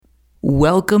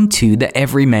Welcome to the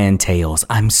Everyman Tales.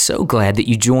 I'm so glad that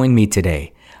you joined me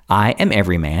today. I am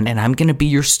Everyman, and I'm going to be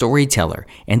your storyteller.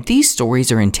 And these stories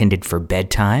are intended for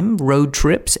bedtime, road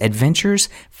trips, adventures,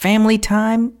 family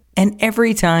time, and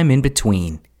every time in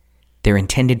between. They're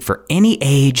intended for any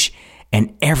age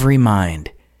and every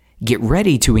mind. Get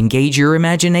ready to engage your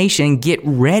imagination. Get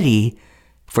ready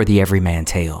for the Everyman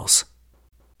Tales.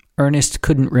 Ernest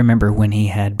couldn't remember when he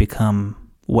had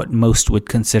become what most would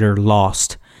consider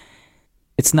lost.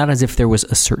 It's not as if there was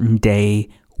a certain day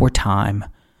or time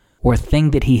or a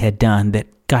thing that he had done that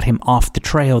got him off the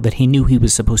trail that he knew he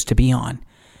was supposed to be on.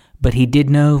 But he did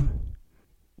know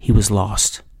he was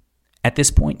lost. At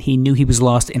this point, he knew he was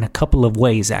lost in a couple of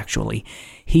ways, actually.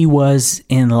 He was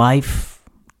in life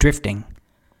drifting,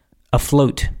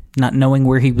 afloat, not knowing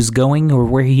where he was going or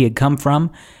where he had come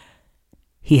from.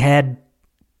 He had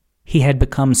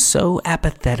become so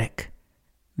apathetic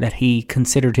that he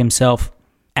considered himself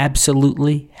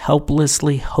absolutely,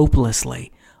 helplessly,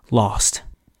 hopelessly lost.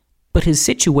 But his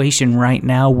situation right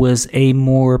now was a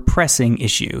more pressing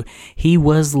issue. He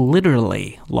was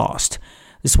literally lost.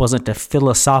 This wasn't a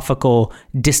philosophical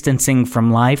distancing from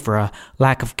life or a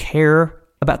lack of care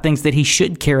about things that he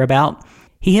should care about.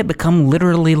 He had become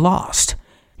literally lost.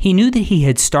 He knew that he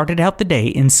had started out the day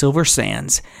in Silver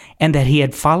Sands and that he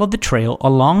had followed the trail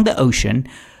along the ocean,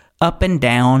 up and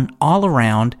down, all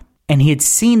around, and he had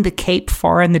seen the cape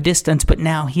far in the distance, but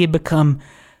now he had become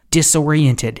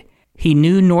disoriented. He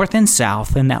knew north and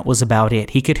south, and that was about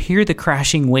it. He could hear the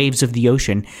crashing waves of the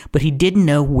ocean, but he didn't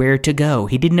know where to go.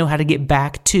 He didn't know how to get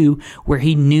back to where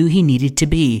he knew he needed to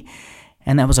be.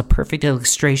 And that was a perfect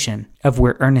illustration of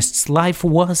where Ernest's life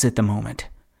was at the moment.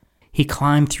 He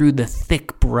climbed through the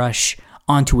thick brush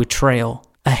onto a trail,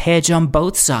 a hedge on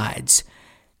both sides.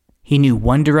 He knew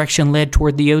one direction led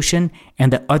toward the ocean,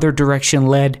 and the other direction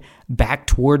led back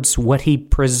towards what he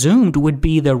presumed would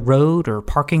be the road or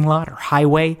parking lot or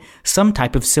highway, some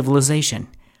type of civilization.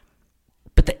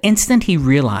 But the instant he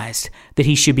realized that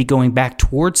he should be going back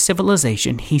towards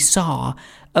civilization, he saw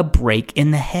a break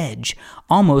in the hedge,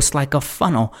 almost like a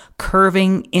funnel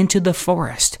curving into the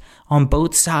forest on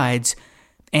both sides,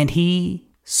 and he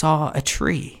saw a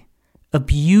tree, a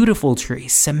beautiful tree,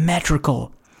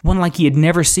 symmetrical, one like he had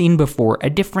never seen before, a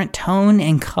different tone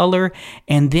and color,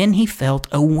 and then he felt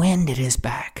a wind at his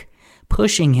back,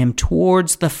 pushing him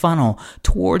towards the funnel,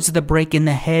 towards the break in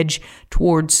the hedge,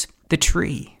 towards the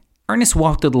tree. Ernest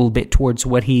walked a little bit towards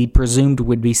what he presumed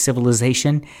would be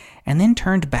civilization, and then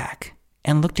turned back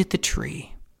and looked at the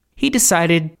tree. He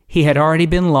decided he had already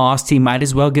been lost, he might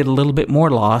as well get a little bit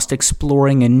more lost,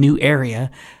 exploring a new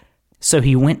area, so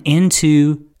he went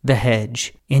into the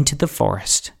hedge, into the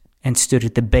forest, and stood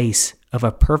at the base of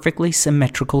a perfectly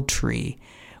symmetrical tree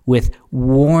with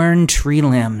worn tree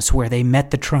limbs where they met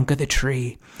the trunk of the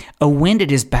tree, a wind at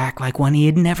his back like one he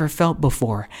had never felt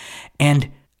before,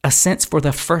 and a sense for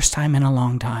the first time in a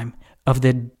long time of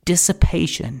the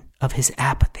dissipation of his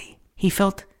apathy. He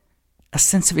felt a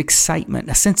sense of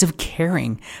excitement, a sense of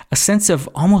caring, a sense of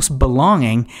almost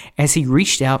belonging as he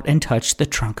reached out and touched the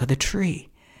trunk of the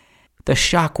tree. The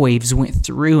shockwaves went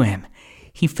through him.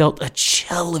 He felt a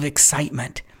chill of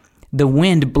excitement. The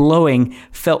wind blowing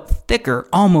felt thicker,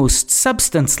 almost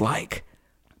substance-like.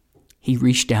 He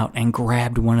reached out and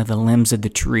grabbed one of the limbs of the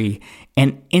tree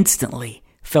and instantly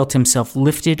felt himself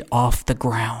lifted off the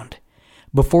ground.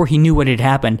 Before he knew what had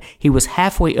happened, he was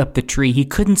halfway up the tree. He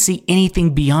couldn't see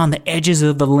anything beyond the edges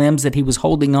of the limbs that he was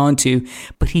holding on to,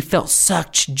 but he felt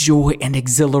such joy and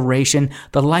exhilaration,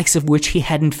 the likes of which he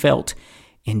hadn't felt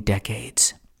in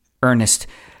decades. Ernest,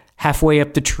 halfway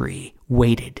up the tree,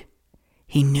 waited.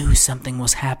 He knew something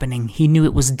was happening. He knew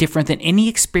it was different than any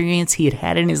experience he had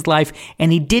had in his life,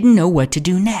 and he didn't know what to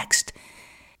do next.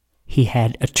 He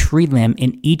had a tree limb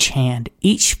in each hand.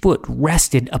 Each foot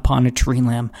rested upon a tree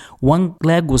limb. One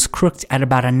leg was crooked at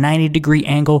about a 90-degree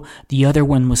angle. The other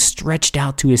one was stretched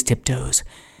out to his tiptoes.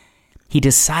 He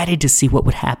decided to see what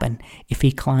would happen if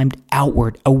he climbed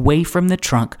outward, away from the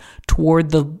trunk, toward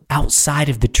the outside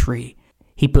of the tree.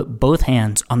 He put both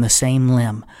hands on the same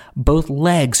limb, both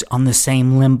legs on the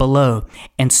same limb below,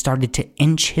 and started to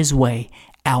inch his way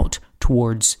out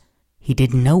towards he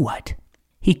didn't know what.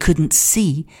 He couldn't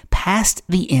see past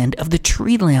the end of the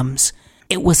tree limbs.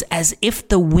 It was as if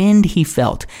the wind he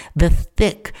felt, the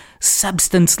thick,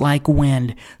 substance-like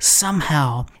wind,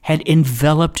 somehow had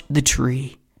enveloped the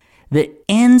tree. The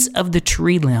ends of the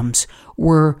tree limbs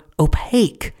were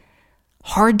opaque,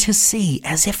 hard to see,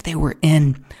 as if they were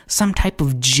in some type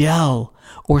of gel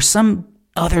or some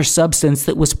other substance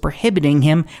that was prohibiting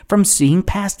him from seeing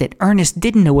past it. Ernest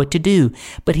didn't know what to do,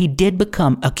 but he did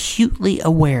become acutely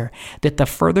aware that the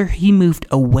further he moved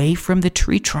away from the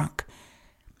tree trunk,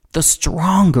 the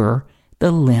stronger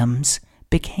the limbs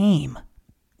became.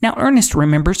 Now, Ernest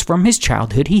remembers from his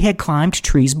childhood he had climbed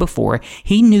trees before.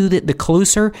 He knew that the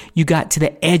closer you got to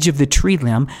the edge of the tree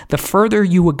limb, the further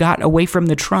you got away from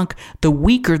the trunk, the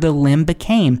weaker the limb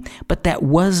became. But that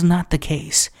was not the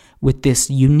case with this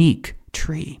unique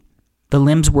tree. The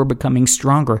limbs were becoming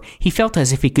stronger. He felt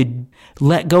as if he could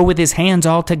let go with his hands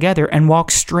altogether and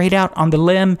walk straight out on the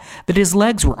limb that his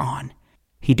legs were on.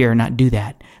 He dare not do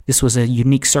that. This was a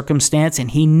unique circumstance,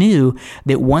 and he knew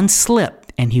that one slip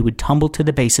and he would tumble to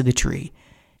the base of the tree.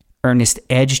 Ernest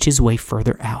edged his way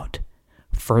further out.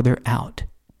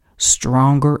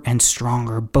 Stronger and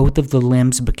stronger both of the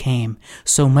limbs became,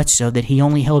 so much so that he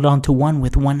only held on to one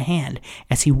with one hand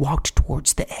as he walked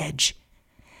towards the edge.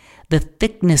 The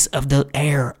thickness of the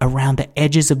air around the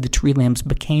edges of the tree limbs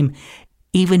became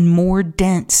even more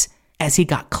dense as he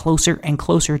got closer and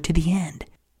closer to the end.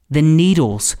 The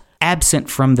needles, absent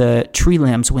from the tree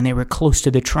limbs when they were close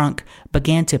to the trunk,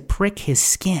 began to prick his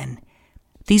skin.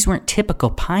 These weren't typical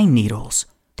pine needles.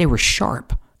 They were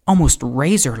sharp, almost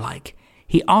razor-like.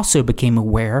 He also became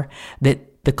aware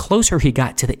that the closer he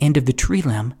got to the end of the tree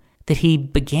limb, that he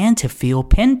began to feel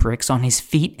pinpricks on his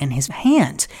feet and his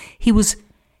hands. He was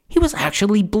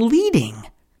actually bleeding.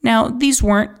 Now, these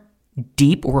weren't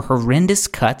deep or horrendous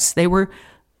cuts. They were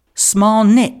small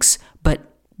nicks, but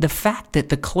the fact that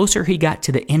the closer he got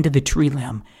to the end of the tree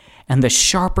limb and the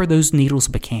sharper those needles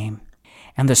became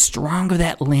and the stronger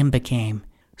that limb became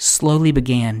slowly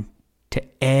began to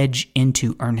edge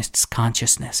into Ernest's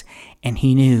consciousness, and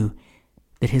he knew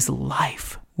that his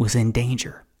life was in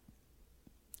danger.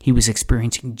 He was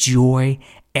experiencing joy,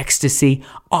 ecstasy,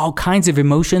 all kinds of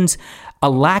emotions, a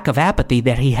lack of apathy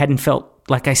that he hadn't felt,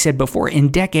 like I said before, in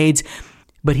decades,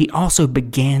 but he also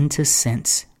began to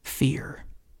sense fear.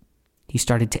 He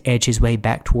started to edge his way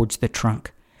back towards the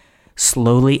trunk.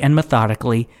 Slowly and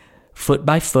methodically, foot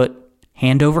by foot,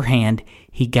 hand over hand,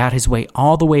 he got his way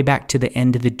all the way back to the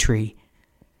end of the tree,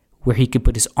 where he could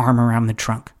put his arm around the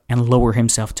trunk and lower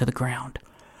himself to the ground.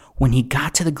 When he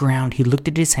got to the ground, he looked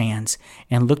at his hands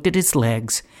and looked at his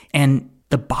legs, and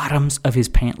the bottoms of his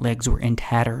pant legs were in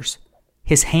tatters.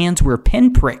 His hands were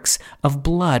pinpricks of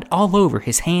blood all over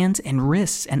his hands and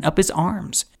wrists and up his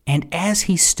arms. And as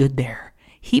he stood there,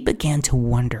 he began to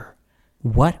wonder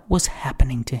what was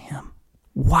happening to him.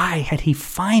 Why had he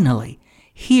finally,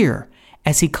 here,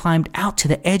 as he climbed out to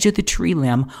the edge of the tree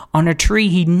limb on a tree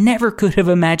he never could have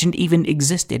imagined even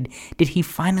existed, did he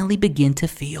finally begin to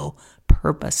feel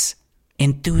purpose,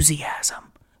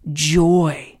 enthusiasm,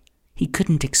 joy? He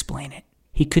couldn't explain it.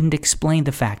 He couldn't explain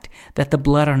the fact that the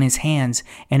blood on his hands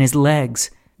and his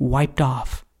legs wiped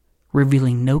off,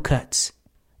 revealing no cuts,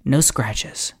 no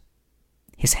scratches.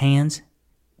 His hands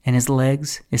and his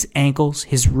legs, his ankles,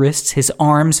 his wrists, his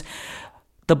arms,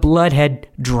 the blood had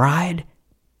dried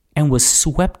and was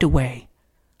swept away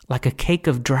like a cake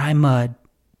of dry mud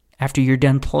after you're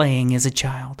done playing as a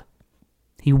child.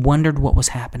 He wondered what was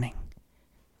happening,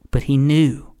 but he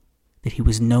knew that he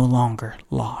was no longer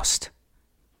lost.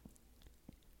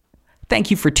 Thank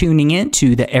you for tuning in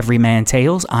to the Everyman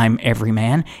Tales. I'm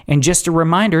Everyman, and just a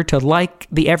reminder to like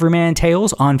the Everyman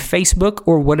Tales on Facebook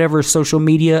or whatever social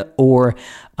media or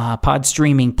pod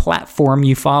streaming platform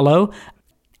you follow.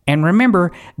 And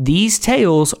remember, these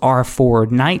tales are for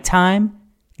nighttime,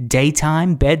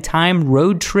 daytime, bedtime,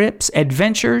 road trips,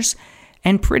 adventures,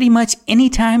 and pretty much any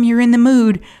time you're in the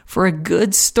mood for a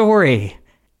good story.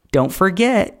 Don't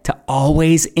forget to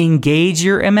always engage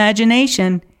your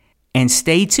imagination and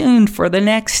stay tuned for the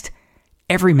next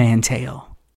Everyman Tale.